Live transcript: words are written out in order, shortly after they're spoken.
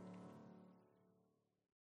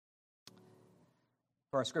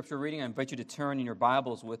For our scripture reading, I invite you to turn in your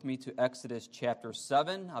Bibles with me to Exodus chapter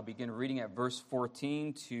 7. I'll begin reading at verse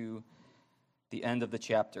 14 to the end of the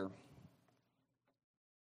chapter.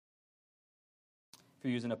 If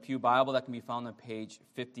you're using a Pew Bible, that can be found on page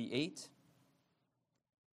 58.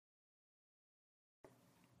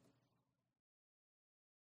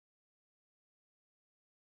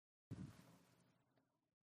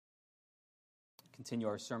 Continue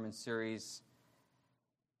our sermon series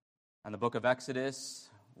on the book of Exodus.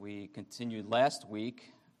 We continued last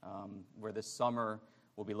week, where this summer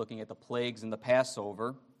we'll be looking at the plagues and the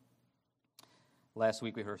Passover. Last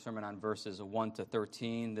week we heard a sermon on verses 1 to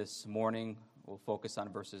 13. This morning we'll focus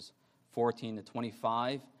on verses 14 to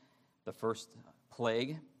 25, the first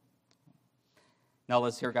plague. Now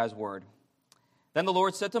let's hear God's word. Then the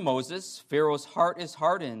Lord said to Moses, Pharaoh's heart is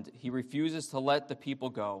hardened. He refuses to let the people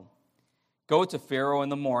go. Go to Pharaoh in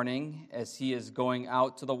the morning as he is going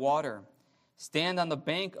out to the water. Stand on the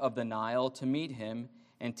bank of the Nile to meet him,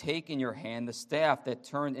 and take in your hand the staff that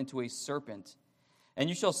turned into a serpent. And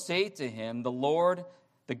you shall say to him, The Lord,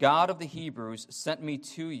 the God of the Hebrews, sent me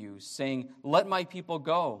to you, saying, Let my people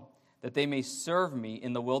go, that they may serve me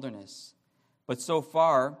in the wilderness. But so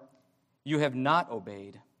far you have not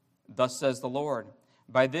obeyed. Thus says the Lord,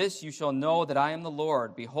 By this you shall know that I am the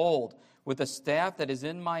Lord. Behold, with the staff that is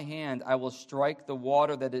in my hand, I will strike the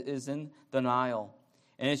water that is in the Nile,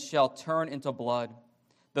 and it shall turn into blood.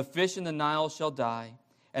 The fish in the Nile shall die,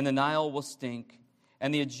 and the Nile will stink,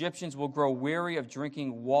 and the Egyptians will grow weary of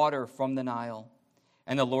drinking water from the Nile.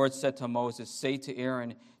 And the Lord said to Moses, Say to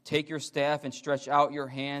Aaron, Take your staff and stretch out your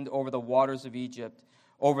hand over the waters of Egypt,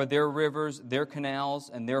 over their rivers, their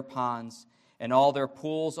canals, and their ponds, and all their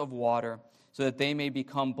pools of water, so that they may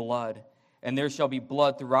become blood. And there shall be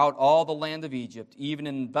blood throughout all the land of Egypt, even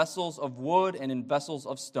in vessels of wood and in vessels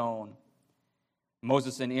of stone.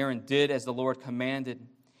 Moses and Aaron did as the Lord commanded.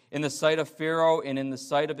 In the sight of Pharaoh and in the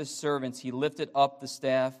sight of his servants, he lifted up the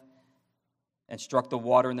staff and struck the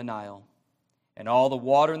water in the Nile. And all the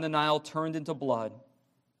water in the Nile turned into blood.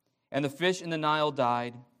 And the fish in the Nile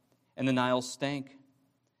died, and the Nile stank,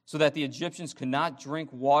 so that the Egyptians could not drink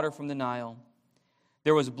water from the Nile.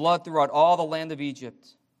 There was blood throughout all the land of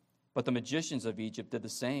Egypt. But the magicians of Egypt did the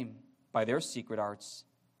same by their secret arts.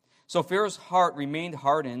 So Pharaoh's heart remained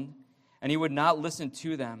hardened, and he would not listen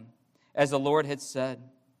to them, as the Lord had said.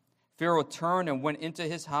 Pharaoh turned and went into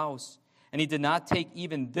his house, and he did not take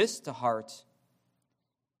even this to heart.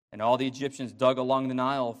 And all the Egyptians dug along the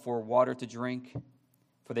Nile for water to drink,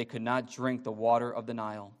 for they could not drink the water of the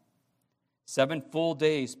Nile. 7 full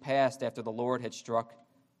days passed after the Lord had struck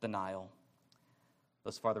the Nile.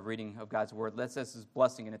 Thus far, the reading of God's word. Let's ask His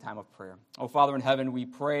blessing in a time of prayer. Oh, Father in heaven, we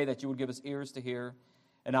pray that you would give us ears to hear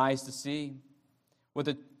and eyes to see what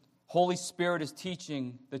the Holy Spirit is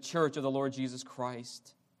teaching the church of the Lord Jesus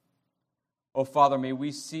Christ. Oh, Father, may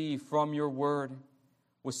we see from your word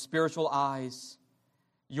with spiritual eyes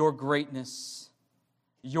your greatness,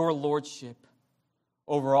 your lordship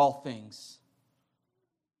over all things.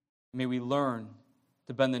 May we learn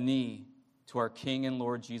to bend the knee to our King and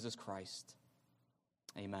Lord Jesus Christ.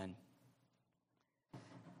 Amen.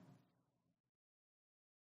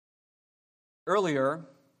 Earlier,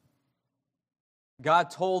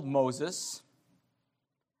 God told Moses,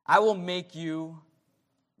 I will make you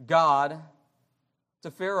God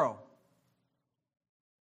to Pharaoh.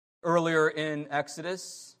 Earlier in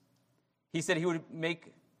Exodus, he said he would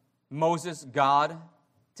make Moses God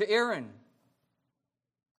to Aaron.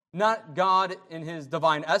 Not God in his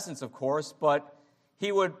divine essence, of course, but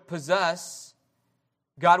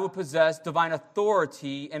God would possess divine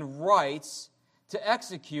authority and rights to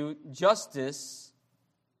execute justice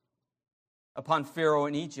upon Pharaoh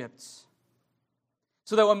in Egypt.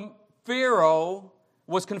 So that when Pharaoh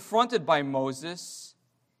was confronted by Moses,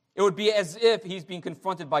 it would be as if he's being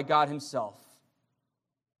confronted by God himself.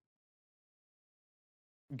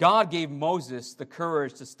 God gave Moses the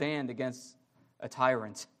courage to stand against a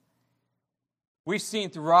tyrant. We've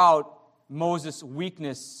seen throughout Moses'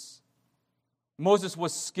 weakness, Moses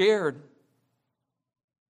was scared.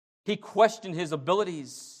 He questioned his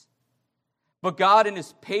abilities. But God in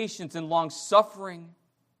his patience and long-suffering,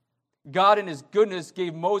 God in his goodness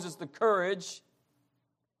gave Moses the courage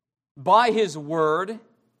by his word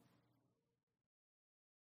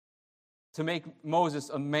to make Moses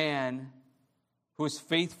a man who is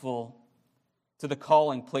faithful to the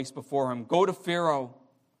calling placed before him. Go to Pharaoh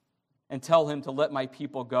and tell him to let my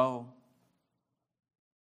people go.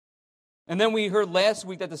 And then we heard last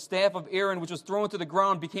week that the staff of Aaron, which was thrown to the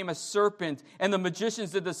ground, became a serpent, and the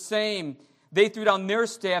magicians did the same. They threw down their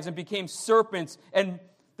staffs and became serpents, and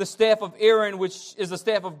the staff of Aaron, which is the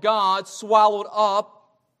staff of God, swallowed up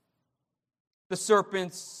the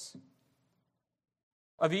serpents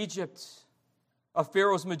of Egypt, of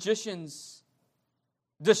Pharaoh's magicians,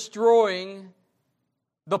 destroying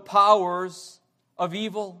the powers of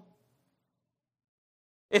evil.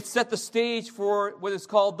 It set the stage for what is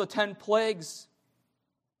called the 10 plagues.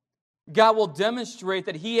 God will demonstrate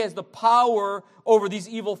that He has the power over these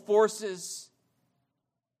evil forces,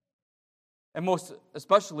 and most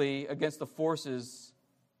especially against the forces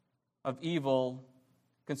of evil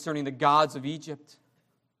concerning the gods of Egypt.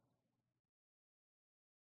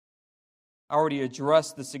 I already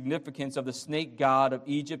addressed the significance of the snake god of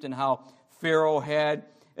Egypt and how Pharaoh had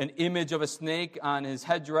an image of a snake on his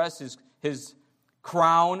headdress, his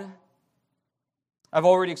crown. I've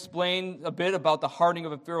already explained a bit about the hardening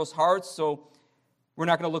of Pharaoh's heart, so we're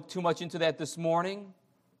not going to look too much into that this morning.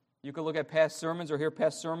 You can look at past sermons or hear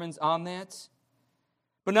past sermons on that.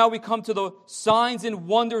 But now we come to the signs and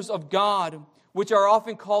wonders of God, which are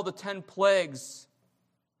often called the 10 plagues.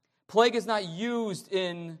 Plague is not used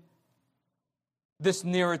in this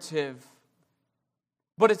narrative,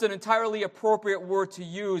 but it's an entirely appropriate word to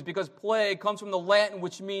use because plague comes from the Latin,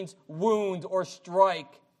 which means wound or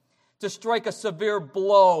strike, to strike a severe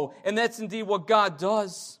blow. And that's indeed what God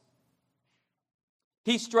does.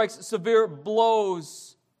 He strikes severe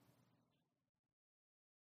blows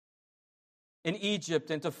in Egypt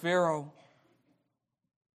and to Pharaoh.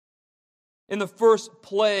 In the first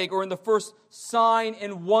plague, or in the first sign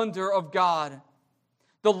and wonder of God,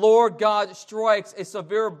 the Lord God strikes a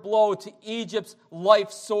severe blow to Egypt's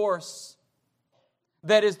life source.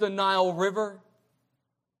 That is the Nile River.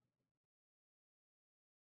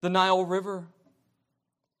 The Nile River.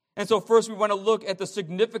 And so first we want to look at the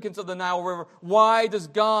significance of the Nile River. Why does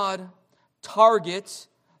God target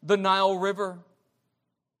the Nile River?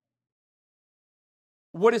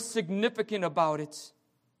 What is significant about it?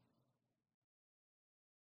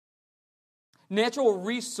 Natural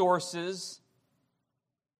resources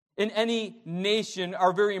in any nation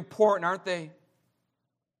are very important, aren't they?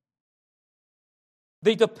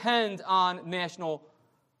 They depend on national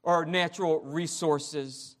or natural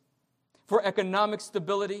resources for economic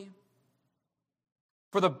stability,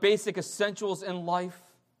 for the basic essentials in life.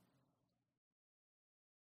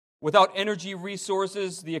 Without energy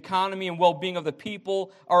resources, the economy and well-being of the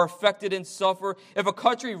people are affected and suffer. If a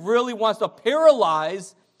country really wants to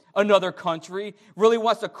paralyze another country, really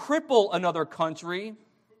wants to cripple another country,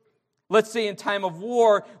 let's say in time of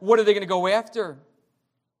war, what are they going to go after?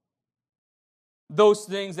 Those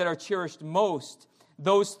things that are cherished most,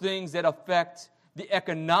 those things that affect the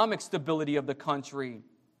economic stability of the country.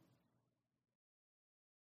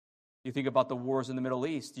 You think about the wars in the Middle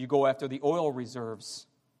East, you go after the oil reserves.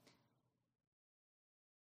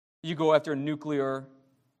 You go after nuclear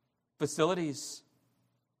facilities.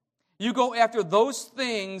 You go after those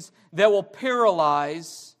things that will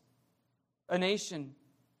paralyze a nation.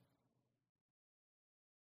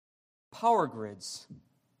 Power grids.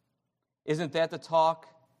 Isn't that the talk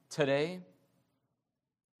today?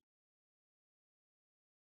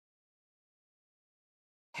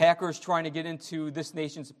 Hackers trying to get into this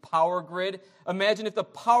nation's power grid. Imagine if the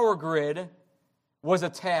power grid was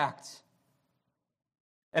attacked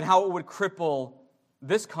and how it would cripple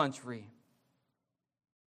this country.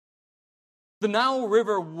 The Nile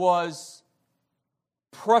River was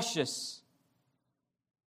precious,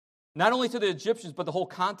 not only to the Egyptians, but the whole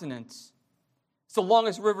continent. It's the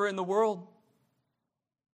longest river in the world.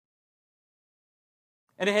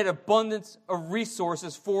 And it had abundance of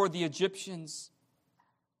resources for the Egyptians.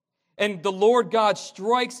 And the Lord God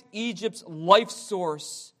strikes Egypt's life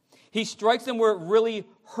source. He strikes them where it really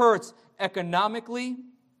hurts economically,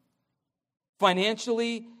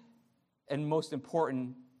 financially, and most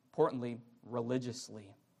importantly, religiously.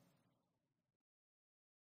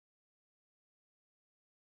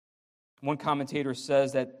 One commentator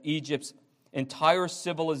says that Egypt's entire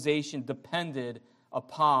civilization depended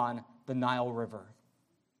upon the Nile River.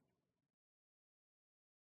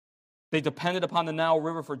 They depended upon the Nile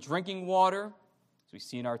River for drinking water, as we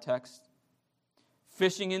see in our text,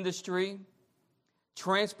 fishing industry,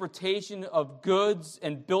 transportation of goods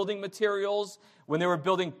and building materials. When they were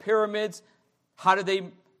building pyramids, how did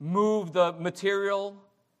they move the material?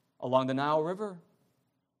 Along the Nile River.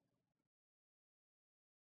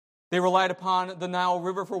 They relied upon the Nile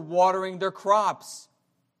River for watering their crops.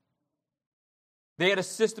 They had a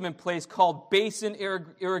system in place called basin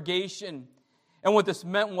irrigation. And what this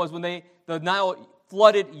meant was when the Nile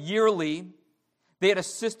flooded yearly, they had a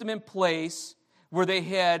system in place where they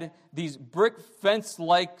had these brick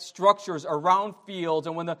fence-like structures around fields,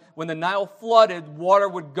 and when the Nile flooded, water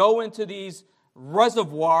would go into these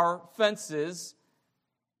reservoir fences,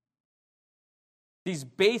 these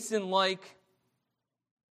basin-like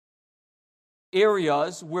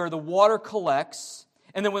areas where the water collects,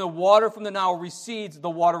 and then when the water from the Nile recedes, the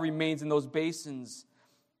water remains in those basins.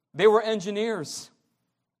 They were engineers.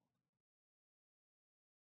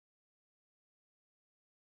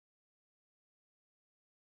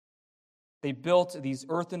 They built these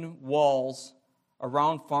earthen walls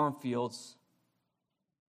around farm fields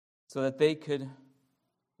so that they could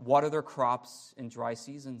water their crops in dry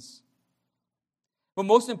seasons. But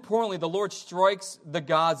most importantly, the Lord strikes the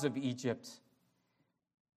gods of Egypt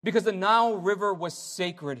because the Nile River was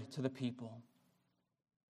sacred to the people.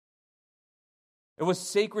 It was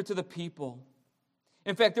sacred to the people.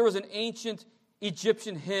 In fact, there was an ancient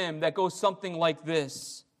Egyptian hymn that goes something like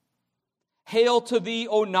this. Hail to thee,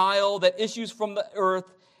 O Nile, that issues from the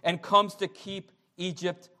earth and comes to keep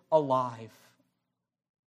Egypt alive.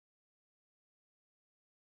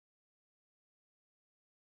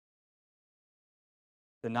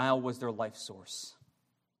 The Nile was their life source.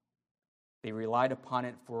 They relied upon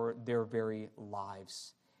it for their very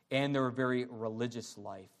lives and their very religious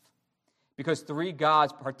life. Because three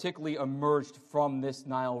gods particularly emerged from this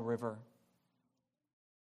Nile River.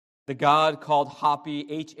 The god called Hapi,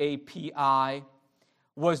 Hapi,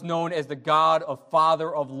 was known as the god of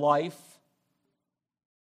father of life.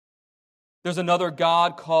 There's another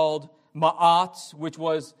god called Ma'at, which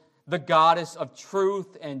was the goddess of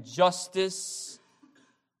truth and justice.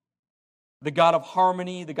 The god of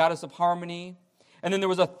harmony, the goddess of harmony. And then there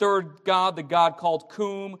was a third god, the god called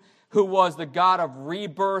Kum, who was the god of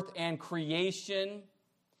rebirth and creation.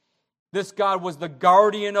 This god was the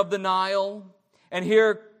guardian of the Nile. And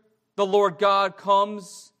here the Lord God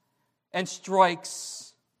comes and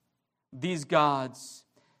strikes these gods,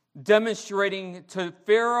 demonstrating to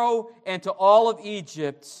Pharaoh and to all of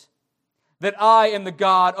Egypt that I am the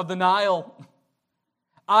God of the Nile.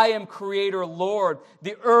 I am Creator, Lord.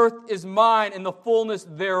 The earth is mine and the fullness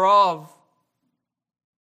thereof.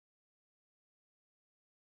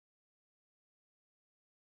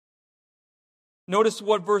 Notice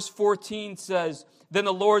what verse 14 says. Then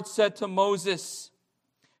the Lord said to Moses,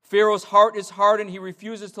 Pharaoh's heart is hardened. He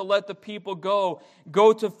refuses to let the people go.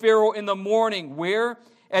 Go to Pharaoh in the morning. Where?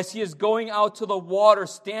 As he is going out to the water,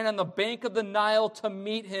 stand on the bank of the Nile to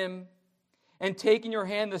meet him, and take in your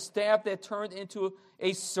hand the staff that turned into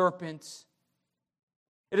a serpent.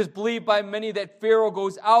 It is believed by many that Pharaoh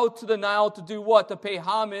goes out to the Nile to do what? To pay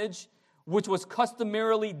homage, which was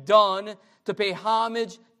customarily done, to pay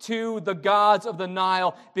homage to the gods of the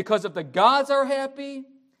Nile. Because if the gods are happy,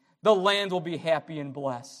 the land will be happy and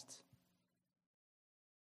blessed.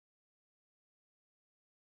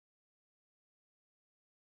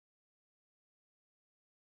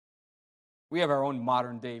 We have our own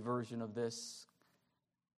modern day version of this.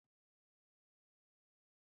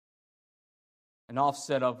 An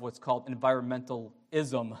offset of what's called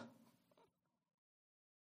environmentalism.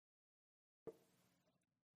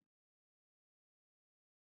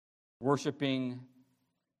 Worshiping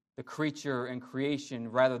the creature and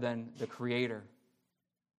creation rather than the Creator,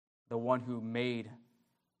 the one who made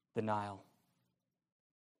the Nile.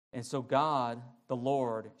 And so God, the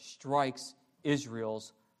Lord, strikes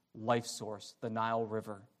Israel's life source, the Nile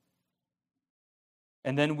River.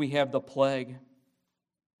 And then we have the plague.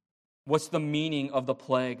 What's the meaning of the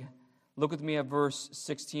plague? Look with me at verse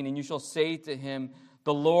 16. And you shall say to him,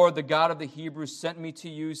 the Lord, the God of the Hebrews, sent me to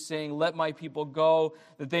you, saying, let my people go,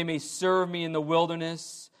 that they may serve me in the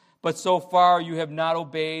wilderness. But so far you have not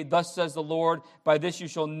obeyed. Thus says the Lord, by this you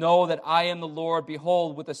shall know that I am the Lord.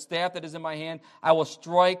 Behold, with the staff that is in my hand, I will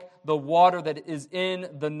strike the water that is in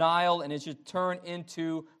the Nile, and it shall turn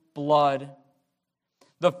into blood.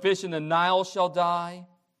 The fish in the Nile shall die,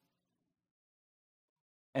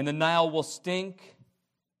 and the Nile will stink,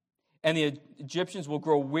 and the Egyptians will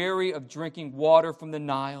grow weary of drinking water from the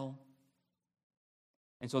Nile.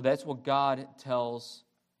 And so that's what God tells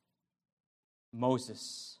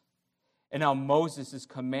Moses. And now Moses is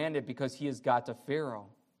commanded because he has got to Pharaoh.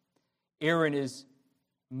 Aaron is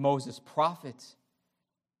Moses' prophet.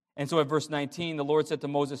 And so at verse 19, the Lord said to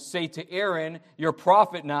Moses, say to Aaron, your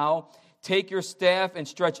prophet now, take your staff and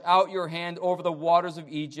stretch out your hand over the waters of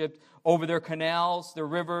Egypt, over their canals, their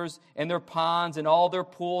rivers, and their ponds, and all their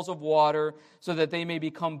pools of water, so that they may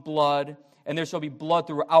become blood. And there shall be blood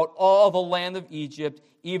throughout all the land of Egypt,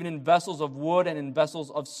 even in vessels of wood and in vessels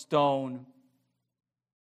of stone.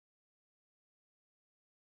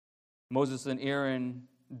 Moses and Aaron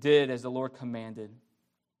did as the Lord commanded.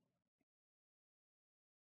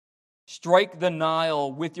 Strike the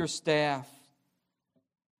Nile with your staff.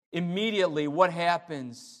 Immediately, what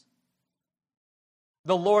happens?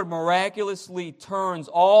 the Lord miraculously turns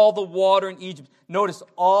all the water in Egypt. Notice,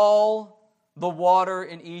 all the water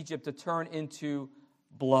in Egypt to turn into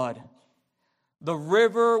blood. The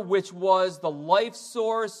river which was the life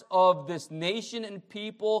source of this nation and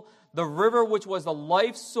people, the river which was the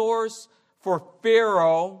life source for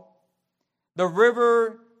Pharaoh, the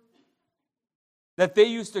river that they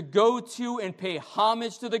used to go to and pay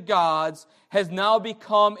homage to the gods, has now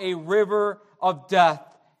become a river of death,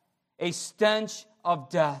 a stench of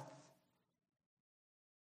death.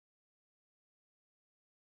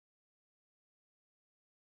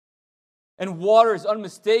 And water is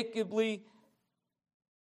unmistakably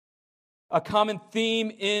a common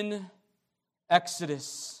theme in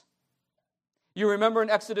Exodus. You remember in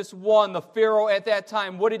Exodus 1, the Pharaoh at that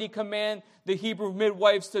time, what did he command the Hebrew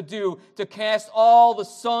midwives to do? To cast all the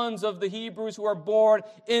sons of the Hebrews who are born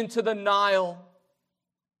into the Nile.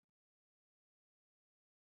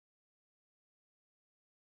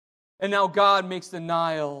 And now God makes the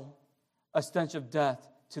Nile a stench of death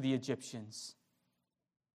to the Egyptians.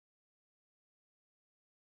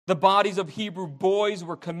 The bodies of Hebrew boys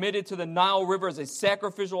were committed to the Nile River as a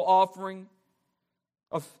sacrificial offering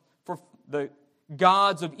for the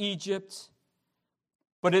gods of Egypt.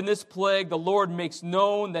 But in this plague, the Lord makes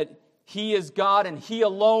known that He is God and He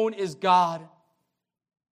alone is God.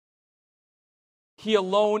 He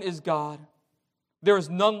alone is God. There is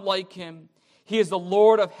none like Him. He is the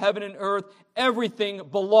Lord of heaven and earth. Everything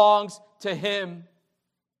belongs to Him.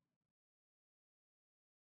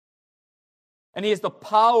 And He has the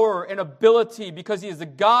power and ability, because He is the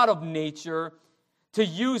God of nature, to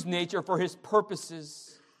use nature for His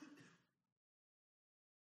purposes.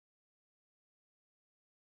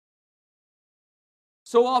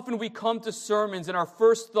 So often we come to sermons and our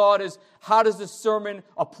first thought is, how does this sermon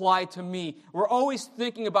apply to me? We're always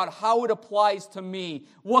thinking about how it applies to me.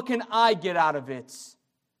 What can I get out of it?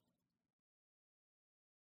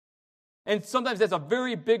 And sometimes that's a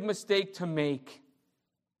very big mistake to make.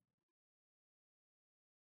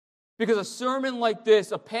 Because a sermon like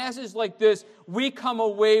this, a passage like this, we come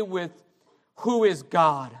away with, who is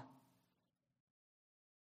God?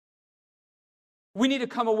 We need to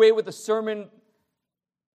come away with a sermon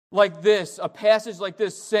like this, a passage like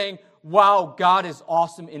this, saying, wow, God is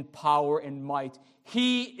awesome in power and might.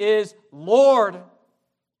 He is Lord.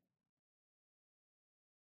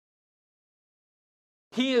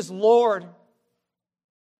 He is Lord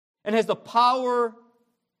and has the power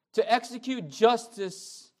to execute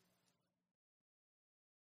justice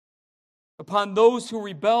upon those who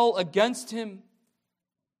rebel against Him.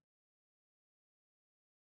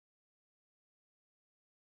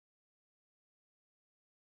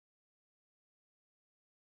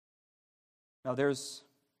 Now there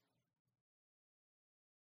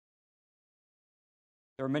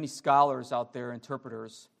are many scholars out there,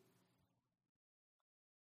 interpreters,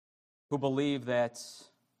 who believe that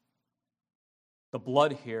the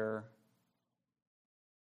blood here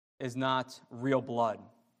is not real blood.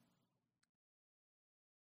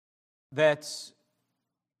 That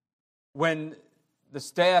when the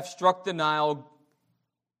staff struck the Nile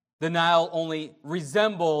only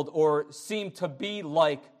resembled or seemed to be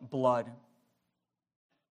like blood.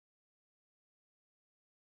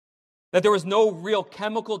 That there was no real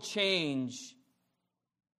chemical change,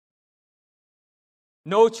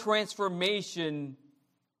 no transformation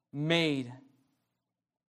made.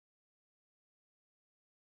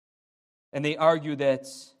 And they argue that,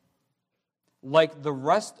 like the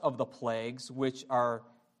rest of the plagues, which are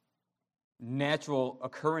natural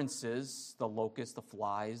occurrences, the locusts, the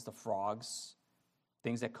flies, the frogs,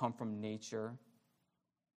 things that come from nature,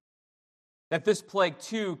 that this plague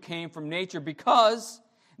too came from nature, because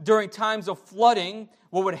during times of flooding,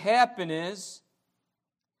 what would happen is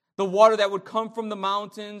the water that would come from the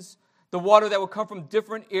mountains, the water that would come from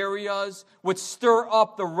different areas, would stir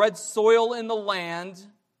up the red soil in the land.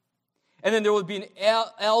 And then there would be an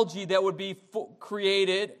algae that would be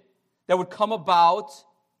created, that would come about.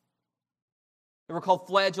 They were called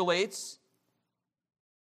flagellates.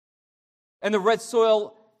 And the red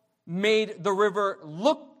soil made the river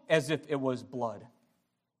look as if it was blood.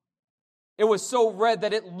 It was so red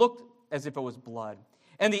that it looked as if it was blood.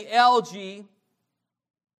 And the algae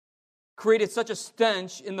created such a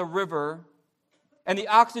stench in the river, and the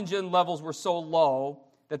oxygen levels were so low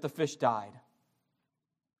that the fish died.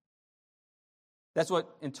 That's what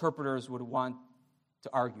interpreters would want to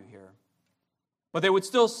argue here. But they would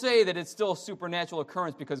still say that it's still a supernatural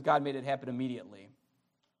occurrence because God made it happen immediately.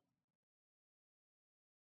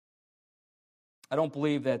 I don't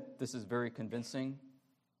believe that this is very convincing.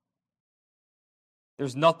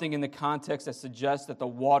 There's nothing in the context that suggests that the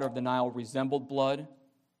water of the Nile resembled blood.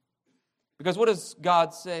 Because what does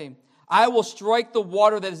God say? I will strike the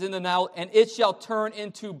water that is in the Nile, and it shall turn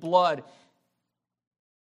into blood.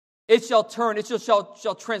 It shall turn, it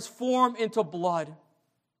shall transform into blood.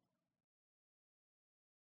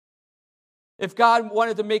 If God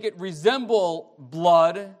wanted to make it resemble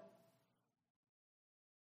blood,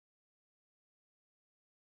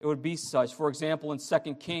 it would be such. For example, in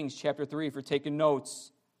 2 Kings chapter 3, if you're taking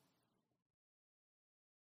notes,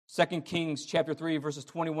 2 Kings chapter 3, verses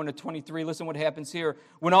 21 to 23, listen what happens here.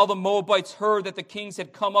 When all the Moabites heard that the kings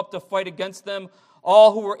had come up to fight against them,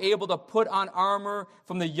 all who were able to put on armor,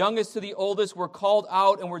 from the youngest to the oldest, were called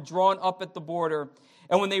out and were drawn up at the border.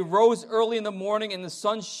 And when they rose early in the morning and the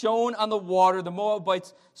sun shone on the water, the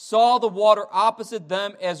Moabites saw the water opposite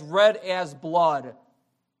them as red as blood.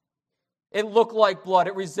 It looked like blood.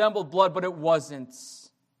 It resembled blood, but it wasn't.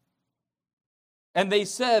 And they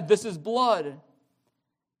said, "This is blood.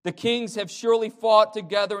 The kings have surely fought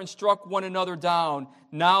together and struck one another down.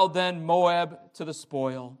 Now then, Moab to the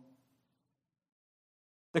spoil."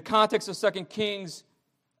 The context of 2 Kings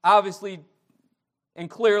obviously and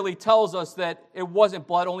clearly tells us that it wasn't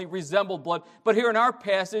blood, only resembled blood. But here in our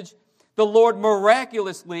passage, the Lord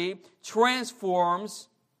miraculously transforms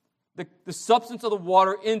the substance of the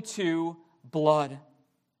water into blood.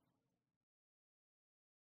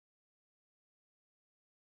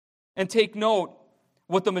 And take note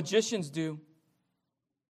what the magicians do.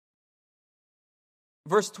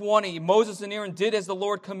 Verse 20, Moses and Aaron did as the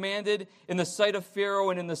Lord commanded in the sight of Pharaoh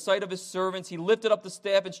and in the sight of his servants. He lifted up the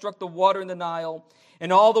staff and struck the water in the Nile,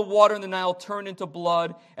 and all the water in the Nile turned into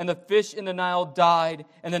blood, and the fish in the Nile died,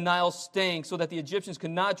 and the Nile stank, so that the Egyptians could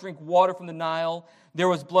not drink water from the Nile. There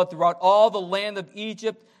was blood throughout all the land of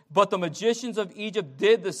Egypt, but the magicians of Egypt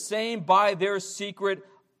did the same by their secret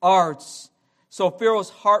arts. So Pharaoh's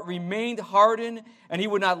heart remained hardened, and he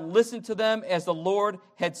would not listen to them as the Lord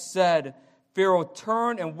had said. Pharaoh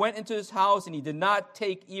turned and went into his house, and he did not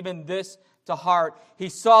take even this to heart. He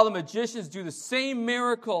saw the magicians do the same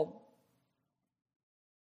miracle,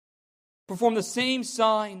 perform the same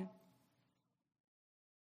sign.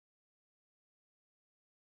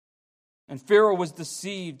 And Pharaoh was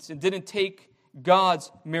deceived and didn't take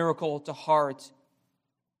God's miracle to heart.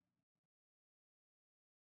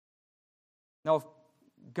 Now, if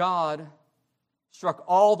God struck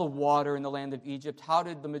all the water in the land of Egypt, how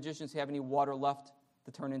did the magicians have any water left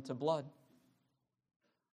to turn into blood?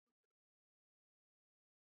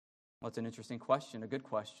 Well, it's an interesting question, a good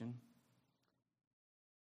question.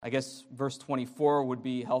 I guess verse 24 would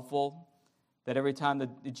be helpful, that every time the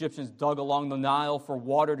Egyptians dug along the Nile for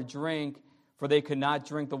water to drink, for they could not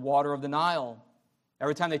drink the water of the Nile.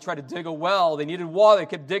 Every time they tried to dig a well, they needed water, they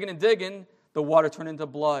kept digging and digging, the water turned into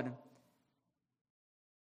blood.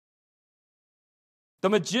 The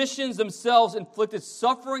magicians themselves inflicted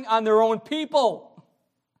suffering on their own people.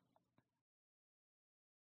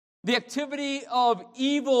 The activity of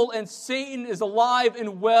evil and Satan is alive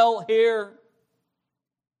and well here,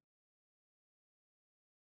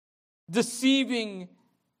 deceiving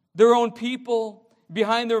their own people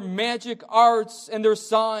behind their magic arts and their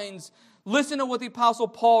signs. Listen to what the Apostle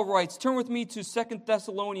Paul writes. Turn with me to 2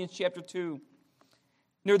 Thessalonians chapter 2.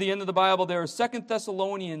 Near the end of the Bible there, 2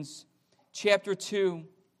 Thessalonians chapter 2.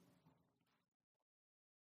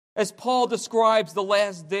 As Paul describes the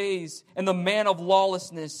last days and the man of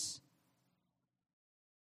lawlessness.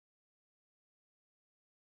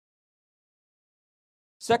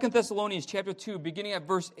 2 Thessalonians chapter 2, beginning at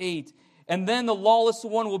verse 8. And then the lawless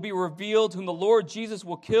one will be revealed, whom the Lord Jesus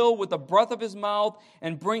will kill with the breath of his mouth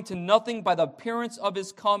and bring to nothing by the appearance of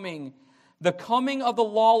his coming. The coming of the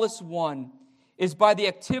lawless one is by the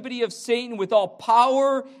activity of Satan with all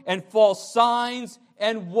power and false signs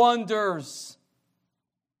and wonders,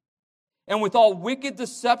 and with all wicked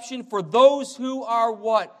deception for those who are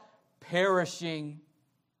what? Perishing,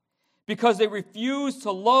 because they refuse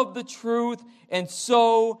to love the truth and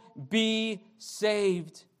so be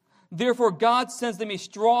saved. Therefore God sends them a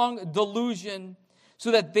strong delusion, so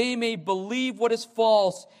that they may believe what is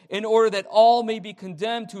false, in order that all may be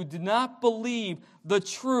condemned who did not believe the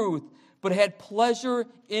truth, but had pleasure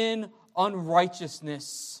in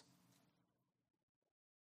unrighteousness.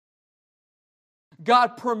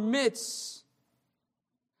 God permits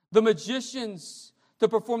the magicians to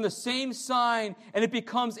perform the same sign, and it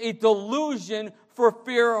becomes a delusion for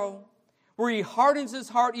Pharaoh, where he hardens his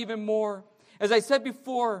heart even more. As I said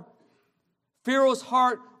before, Pharaoh's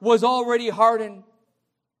heart was already hardened.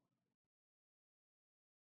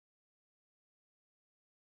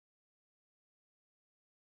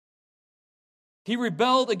 He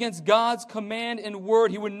rebelled against God's command and word.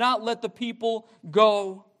 He would not let the people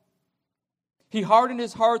go. He hardened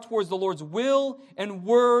his heart towards the Lord's will and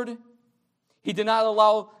word. He did not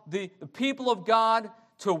allow the people of God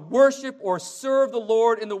to worship or serve the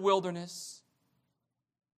Lord in the wilderness.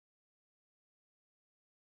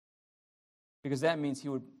 Because that means he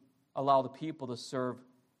would allow the people to serve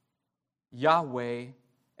Yahweh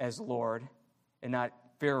as Lord and not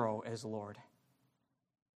Pharaoh as Lord.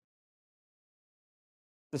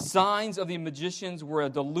 The signs of the magicians were a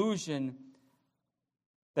delusion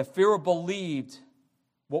that Pharaoh believed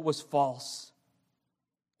what was false.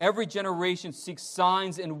 Every generation seeks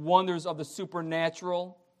signs and wonders of the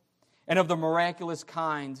supernatural and of the miraculous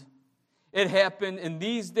kind. It happened in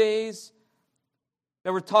these days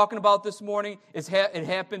that we're talking about this morning. It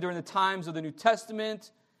happened during the times of the New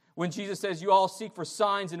Testament when Jesus says, you all seek for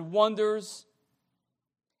signs and wonders.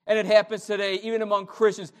 And it happens today, even among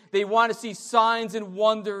Christians. They want to see signs and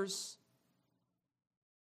wonders.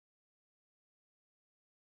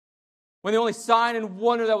 When the only sign and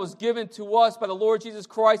wonder that was given to us by the Lord Jesus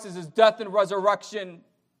Christ is his death and resurrection.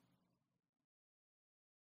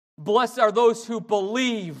 Blessed are those who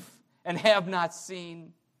believe and have not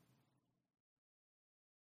seen.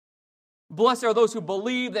 Blessed are those who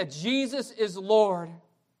believe that Jesus is Lord.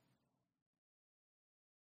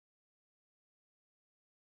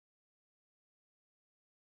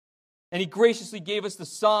 And he graciously gave us the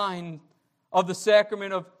sign of the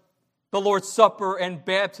sacrament of the Lord's Supper and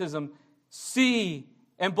baptism. See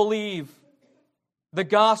and believe the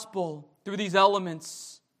gospel through these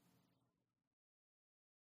elements.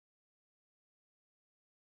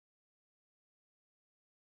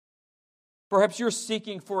 Perhaps you're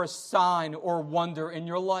seeking for a sign or wonder in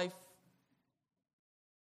your life.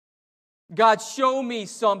 God, show me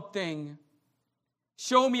something.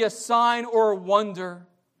 Show me a sign or a wonder.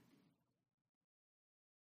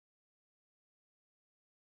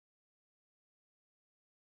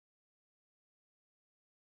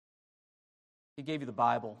 He gave you the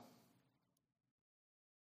Bible.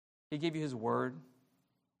 He gave you his word.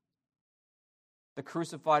 The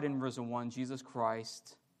crucified and risen one, Jesus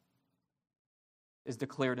Christ, is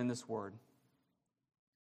declared in this word.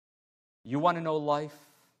 You want to know life?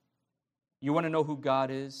 You want to know who God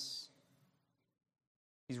is?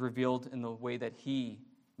 He's revealed in the way that he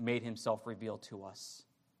made himself reveal to us.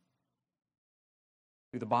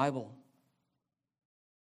 Through the Bible.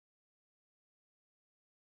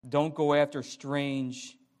 Don't go after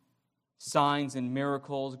strange signs and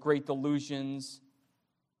miracles, great delusions.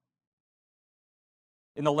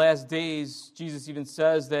 In the last days, Jesus even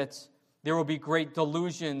says that there will be great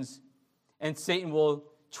delusions, and Satan will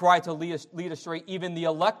try to lead astray even the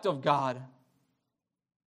elect of God.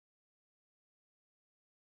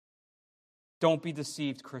 Don't be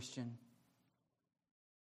deceived, Christian.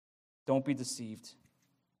 Don't be deceived.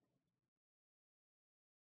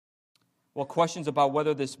 Well, questions about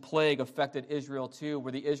whether this plague affected Israel too.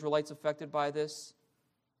 Were the Israelites affected by this?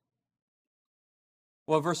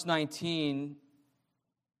 Well, verse 19,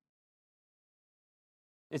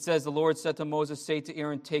 it says, the Lord said to Moses, say to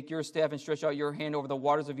Aaron, take your staff and stretch out your hand over the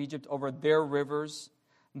waters of Egypt, over their rivers,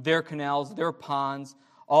 their canals, their ponds,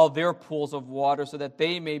 all their pools of water, so that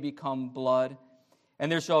they may become blood. And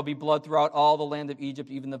there shall be blood throughout all the land of Egypt,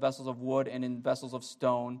 even the vessels of wood and in vessels of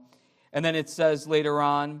stone. And then it says later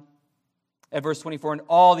on, at verse 24, and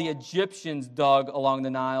all the Egyptians dug along the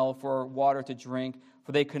Nile for water to drink,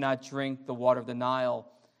 for they could not drink the water of the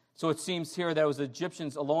Nile. So it seems here that it was the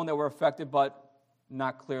Egyptians alone that were affected, but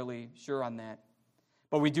not clearly sure on that.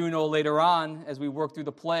 But we do know later on, as we work through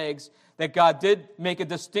the plagues, that God did make a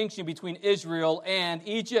distinction between Israel and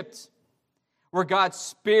Egypt, where God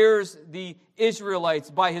spares the Israelites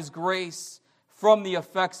by his grace from the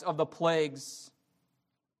effects of the plagues.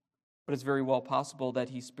 But it's very well possible that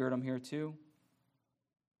he spared them here too.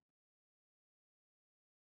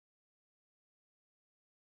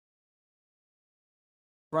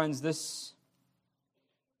 Friends, this,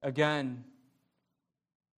 again,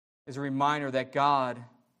 is a reminder that God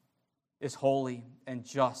is holy and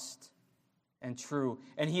just and true.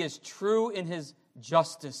 And he is true in his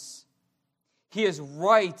justice. He is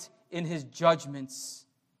right in his judgments.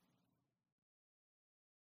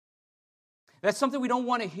 That's something we don't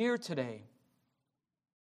want to hear today.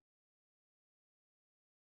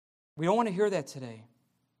 We don't want to hear that today.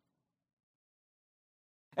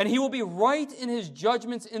 And he will be right in his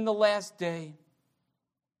judgments in the last day.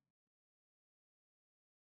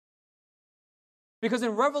 Because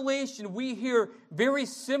in Revelation, we hear very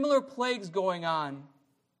similar plagues going on.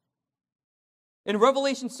 In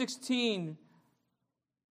Revelation 16,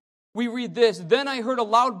 we read this, then I heard a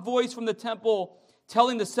loud voice from the temple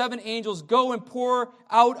telling the 7 angels, "Go and pour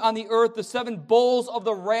out on the earth the 7 bowls of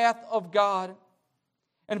the wrath of God."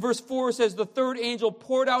 And verse 4 says, "The 3rd angel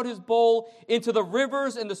poured out his bowl into the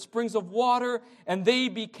rivers and the springs of water, and they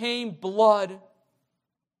became blood.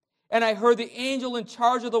 And I heard the angel in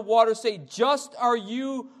charge of the water say, 'Just are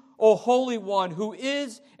you, O Holy One, who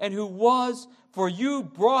is and who was, for you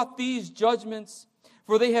brought these judgments.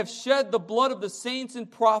 For they have shed the blood of the saints and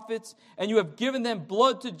prophets, and you have given them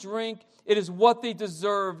blood to drink. It is what they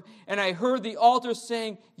deserve.' And I heard the altar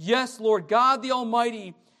saying, 'Yes, Lord God the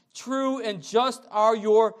Almighty, true and just are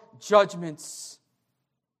your judgments.'"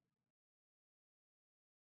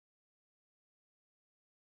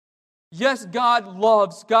 Yes, God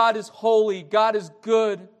loves, God is holy, God is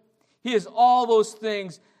good. He is all those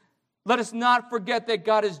things. Let us not forget that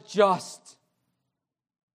God is just.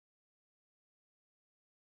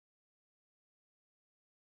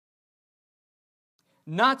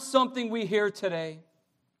 Not something we hear today.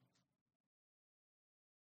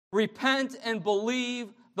 Repent and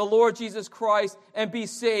believe the Lord Jesus Christ and be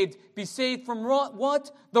saved. Be saved from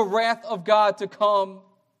what? The wrath of God to come.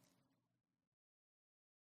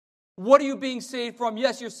 What are you being saved from?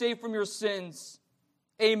 Yes, you're saved from your sins.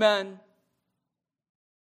 Amen.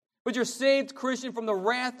 But you're saved, Christian, from the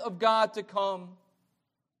wrath of God to come.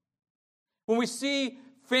 When we see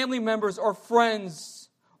family members or friends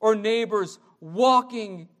or neighbors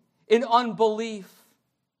walking in unbelief,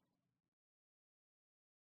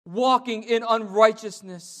 walking in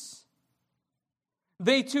unrighteousness,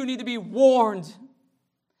 they too need to be warned,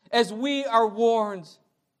 as we are warned,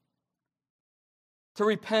 to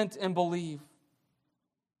repent and believe.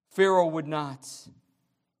 Pharaoh would not.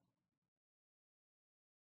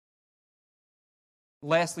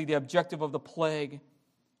 Lastly, the objective of the plague.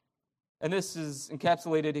 And this is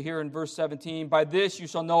encapsulated here in verse 17. "By this you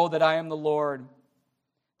shall know that I am the Lord."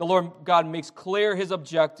 The Lord God makes clear his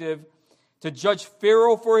objective: to judge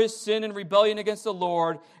Pharaoh for his sin and rebellion against the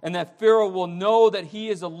Lord, and that Pharaoh will know that he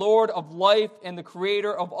is the Lord of life and the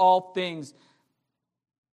creator of all things.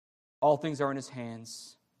 All things are in his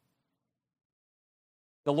hands.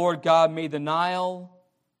 The Lord God made the Nile,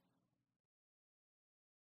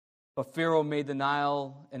 but Pharaoh made the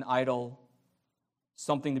Nile an idol,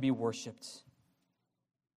 something to be worshipped.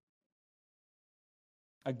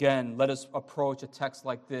 Again, let us approach a text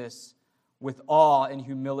like this with awe and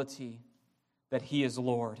humility that he is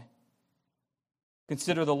Lord.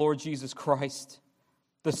 Consider the Lord Jesus Christ,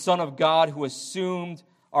 the Son of God, who assumed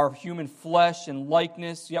our human flesh and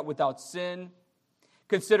likeness, yet without sin.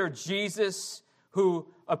 Consider Jesus, who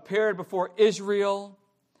appeared before Israel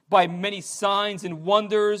by many signs and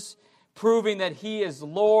wonders, proving that he is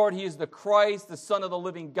Lord, he is the Christ, the Son of the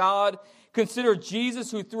living God. Consider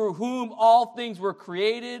Jesus, who through whom all things were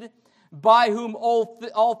created, by whom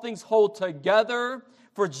all things hold together,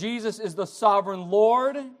 for Jesus is the sovereign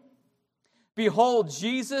Lord. Behold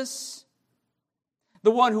Jesus,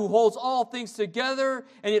 the one who holds all things together,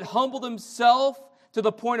 and yet humbled himself to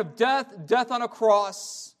the point of death on a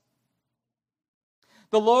cross.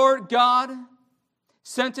 The Lord God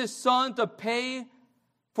sent his Son to pay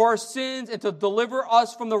for our sins and to deliver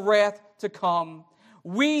us from the wrath to come.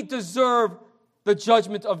 We deserve the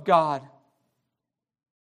judgment of God.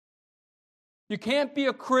 You can't be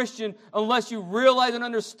a Christian unless you realize and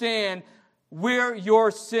understand where your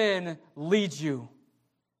sin leads you.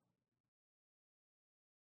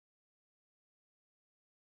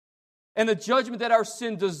 And the judgment that our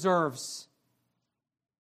sin deserves.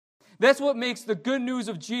 That's what makes the good news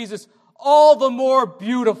of Jesus all the more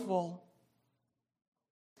beautiful.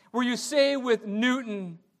 Where you say with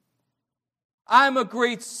Newton, "I'm a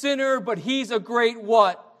great sinner, but he's a great"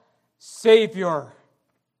 what? Savior.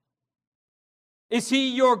 Is he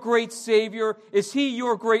your great Savior? Is he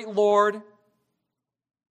your great Lord?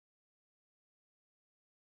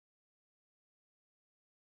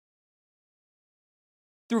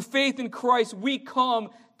 Through faith in Christ, we come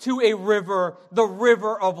to a river, the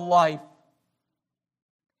river of life.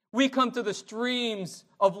 We come to the streams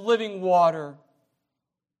of living water.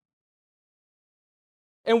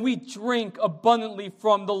 And we drink abundantly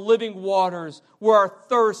from the living waters where our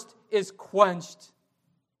thirst is quenched.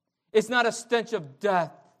 It's not a stench of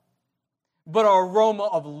death, but an aroma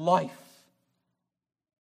of life.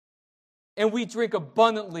 And we drink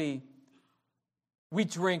abundantly. We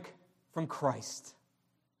drink from Christ,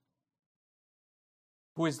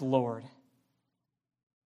 who is Lord.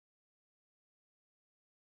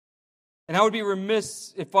 And I would be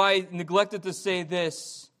remiss if I neglected to say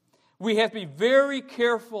this. We have to be very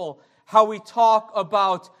careful how we talk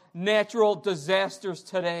about natural disasters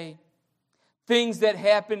today. Things that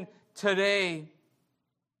happen today.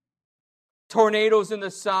 tornadoes in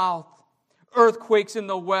the south, earthquakes in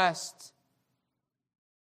the west,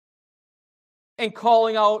 and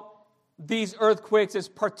calling out these earthquakes as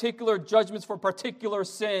particular judgments for particular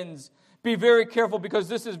sins. Be very careful, because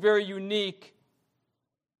this is very unique,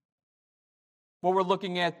 what we're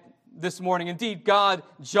looking at this morning. Indeed, God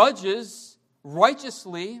judges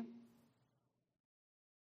righteously,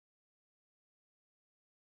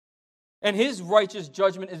 and His righteous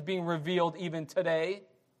judgment is being revealed even today.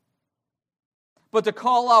 But to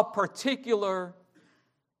call out particular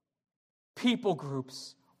people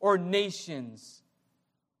groups or nations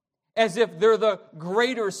as if they're the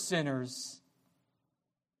greater sinners,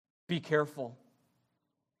 be careful.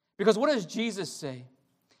 Because what does Jesus say?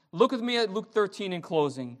 Look with me at Luke 13 in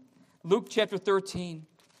closing. Luke chapter 13.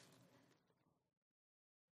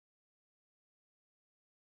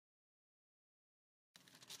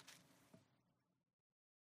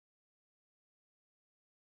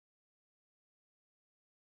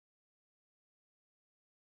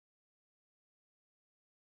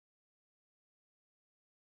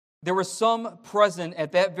 There were some present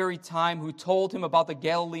at that very time who told him about the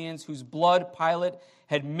Galileans whose blood Pilate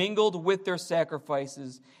had mingled with their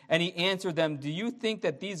sacrifices. And he answered them, "Do you think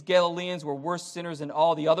that these Galileans were worse sinners than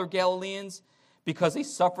all the other Galileans because they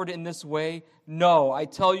suffered in this way? No, I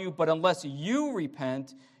tell you, but unless you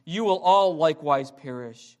repent, you will all likewise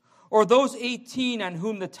perish. Or those 18 on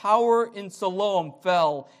whom the tower in Siloam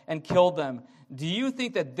fell and killed them, do you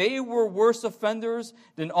think that they were worse offenders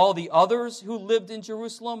than all the others who lived in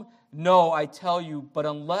Jerusalem? No, I tell you, but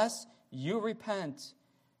unless you repent,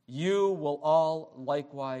 you will all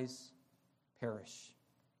likewise perish."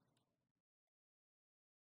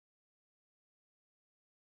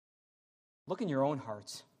 Look in your own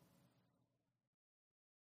hearts.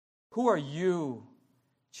 Who are you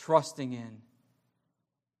trusting in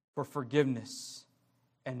for forgiveness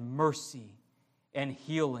and mercy and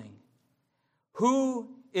healing? Who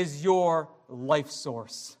is your life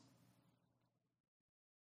source?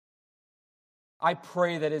 I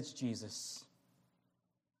pray that it's Jesus.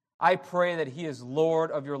 I pray that He is Lord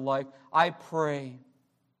of your life. I pray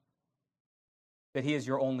that He is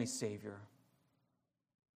your only Savior,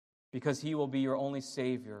 because He will be your only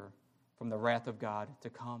Savior from the wrath of God to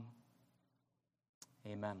come.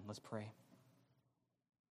 Amen. Let's pray.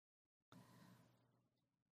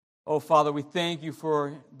 Oh, Father, we thank You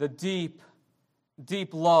for the deep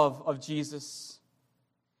love of Jesus.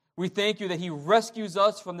 We thank You that He rescues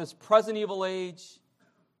us from this present evil age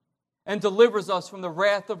and delivers us from the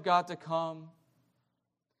wrath of God to come.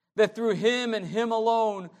 That through Him and Him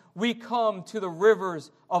alone we come to the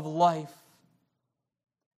rivers of life,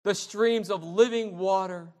 the streams of living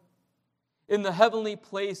water in the heavenly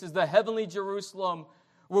places, the heavenly Jerusalem,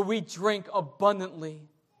 where we drink abundantly.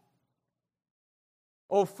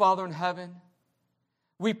 Oh, Father in heaven,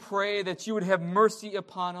 we pray that You would have mercy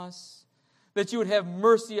upon us, that You would have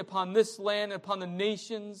mercy upon this land and upon the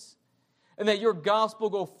nations, and that Your gospel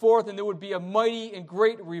go forth, and there would be a mighty and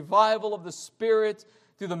great revival of the Spirit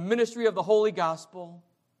through the ministry of the Holy Gospel.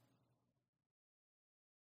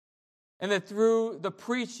 And that through the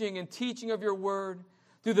preaching and teaching of Your word,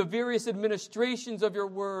 through the various administrations of Your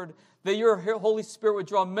word, that Your Holy Spirit would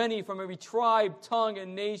draw many from every tribe, tongue,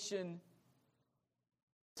 and nation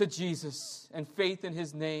to Jesus and faith in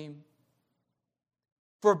His name.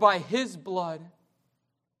 For by His blood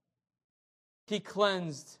He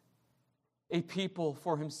cleansed a people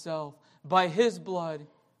for Himself. By His blood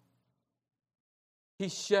He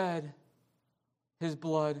shed His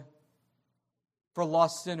blood for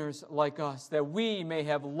lost sinners like us, that we may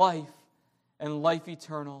have life and life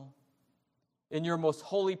eternal in Your most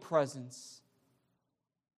holy presence.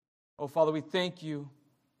 Oh, Father, we thank You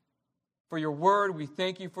for Your word. We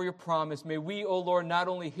thank You for Your promise. May we, O Lord, not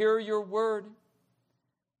only hear Your word,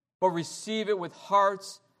 but receive it with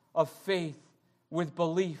hearts of faith, with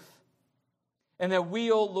belief. And that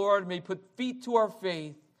we, O Lord, may put feet to our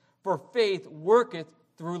faith, for faith worketh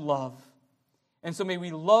through love. And so may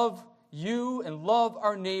we love You and love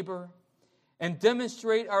our neighbor, and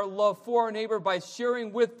demonstrate our love for our neighbor by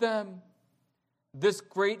sharing with them this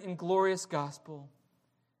great and glorious gospel,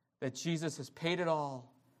 that Jesus has paid it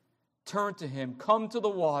all. Turn to Him, come to the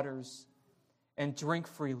waters, and drink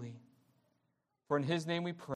freely. For in His name we pray.